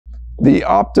The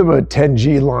Optima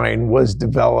 10G line was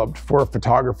developed for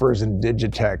photographers and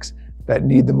digitechs that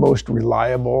need the most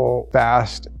reliable,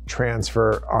 fast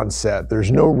transfer on set.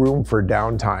 There's no room for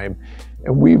downtime.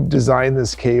 And we've designed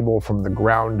this cable from the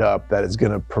ground up that is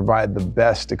going to provide the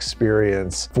best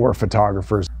experience for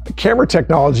photographers. Camera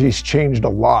technology's changed a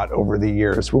lot over the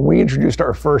years. When we introduced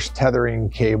our first tethering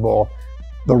cable,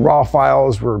 the raw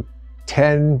files were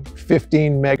 10,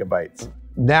 15 megabytes.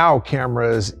 Now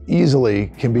cameras easily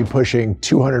can be pushing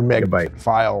 200 megabyte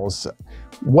files.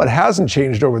 What hasn't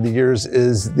changed over the years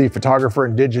is the photographer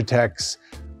and digitech's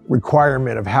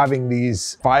requirement of having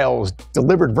these files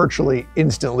delivered virtually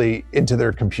instantly into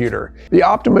their computer. The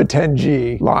Optima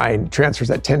 10G line transfers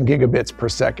at 10 gigabits per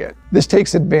second. This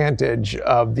takes advantage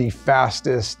of the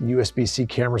fastest USB-C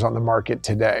cameras on the market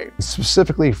today.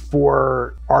 Specifically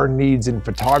for our needs in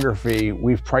photography,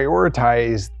 we've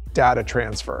prioritized data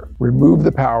transfer, remove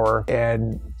the power,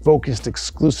 and focused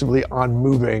exclusively on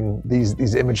moving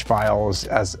these image files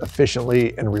as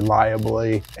efficiently and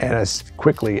reliably and as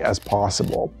quickly as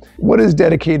possible. What is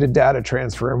dedicated data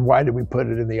transfer and why did we put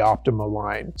it in the Optima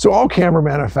line? So all camera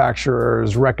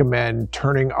manufacturers recommend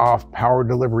turning off power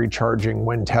delivery charging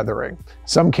when tethering.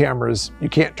 Some cameras, you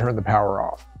can't turn the power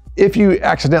off. If you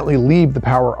accidentally leave the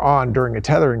power on during a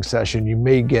tethering session, you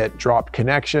may get dropped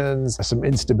connections, some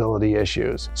instability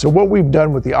issues. So what we've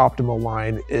done with the Optima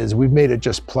line is we've made it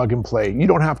just plug and play. You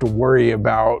don't have to worry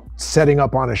about setting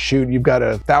up on a shoot. You've got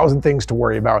 1,000 things to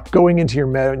worry about. Going into your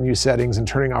menu settings and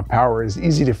turning off power is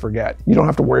easy to forget. You don't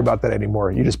have to worry about that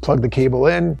anymore. You just plug the cable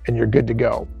in and you're good to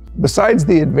go. Besides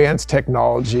the advanced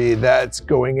technology that's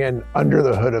going in under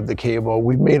the hood of the cable,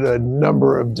 we've made a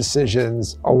number of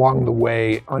decisions along the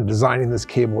way on designing this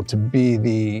cable to be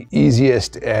the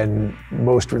easiest and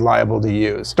most reliable to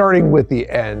use. Starting with the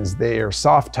ends, they are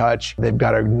soft touch, they've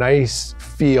got a nice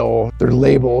feel, they're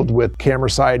labeled with camera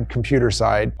side, computer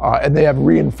side, and they have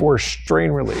reinforced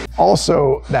strain relief.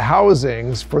 Also, the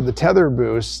housings for the tether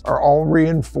boosts are all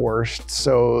reinforced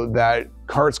so that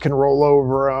carts can roll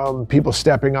over them, people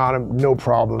stepping on them, no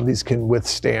problem. These can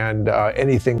withstand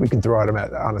anything we can throw at them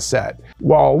on a set.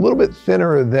 While a little bit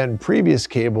thinner than previous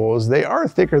cables, they are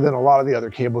thicker than a lot of the other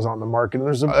cables on the market, and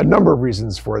there's a number of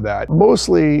reasons for that.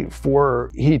 Mostly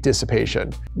for heat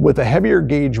dissipation. With a heavier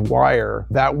gauge wire,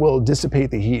 that will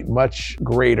dissipate the heat much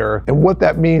greater, and what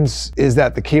that means is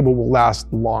that the cable will last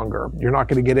longer. You're not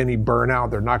going to get any burnout,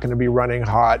 they're not going to be running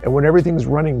hot, and when everything's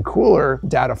running cooler,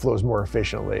 data flows more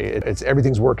efficiently.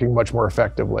 Everything's working much more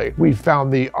effectively. We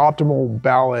found the optimal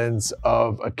balance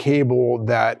of a cable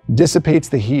that dissipates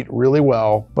the heat really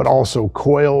well, but also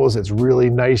coils. It's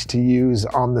really nice to use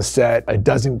on the set. It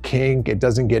doesn't kink, it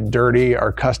doesn't get dirty.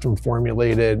 Our custom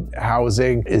formulated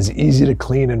housing is easy to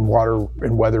clean and water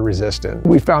and weather resistant.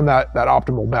 We found that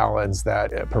optimal balance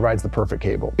that provides the perfect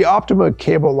cable. The Optima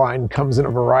cable line comes in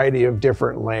a variety of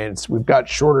different lengths. We've got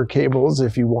shorter cables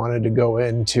if you wanted to go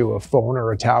into a phone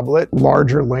or a tablet,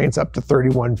 larger lengths up to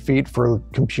 31 feet for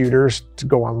computers to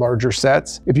go on larger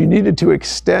sets. If you needed to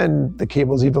extend the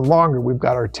cables even longer, we've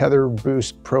got our Tether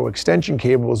Boost Pro extension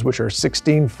cables, which are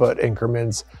 16-foot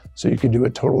increments, so you can do a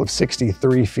total of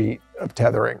 63 feet of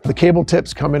tethering. The cable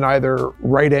tips come in either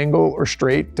right angle or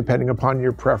straight, depending upon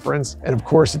your preference. And of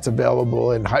course, it's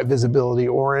available in high visibility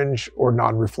orange or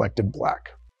non-reflective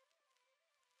black.